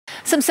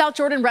Some South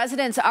Jordan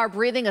residents are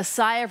breathing a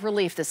sigh of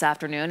relief this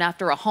afternoon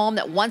after a home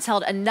that once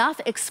held enough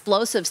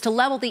explosives to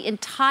level the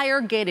entire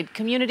gated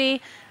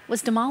community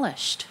was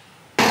demolished.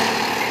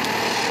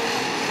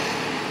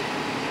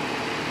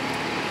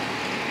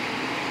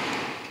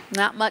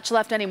 Not much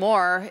left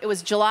anymore. It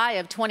was July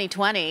of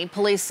 2020.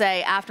 Police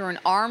say after an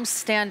armed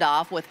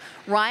standoff with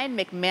Ryan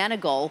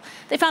McManigal,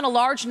 they found a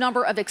large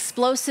number of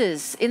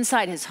explosives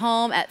inside his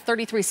home at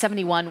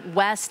 3371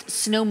 West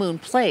Snow Moon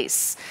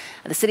Place.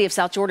 The city of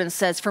South Jordan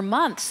says for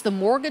months the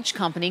mortgage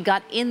company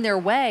got in their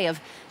way of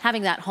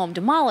having that home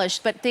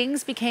demolished, but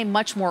things became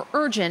much more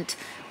urgent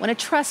when a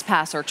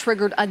trespasser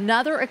triggered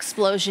another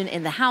explosion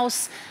in the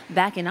house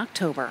back in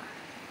October.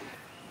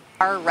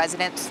 Our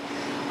residents,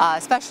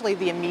 especially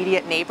the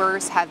immediate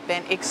neighbors, have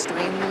been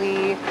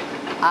extremely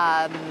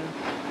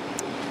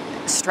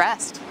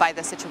stressed by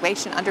the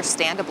situation,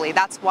 understandably.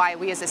 That's why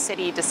we as a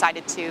city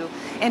decided to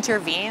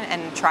intervene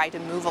and try to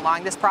move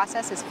along this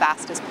process as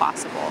fast as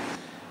possible.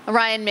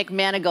 Ryan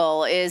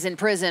McManigal is in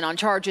prison on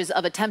charges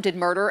of attempted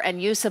murder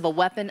and use of a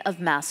weapon of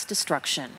mass destruction.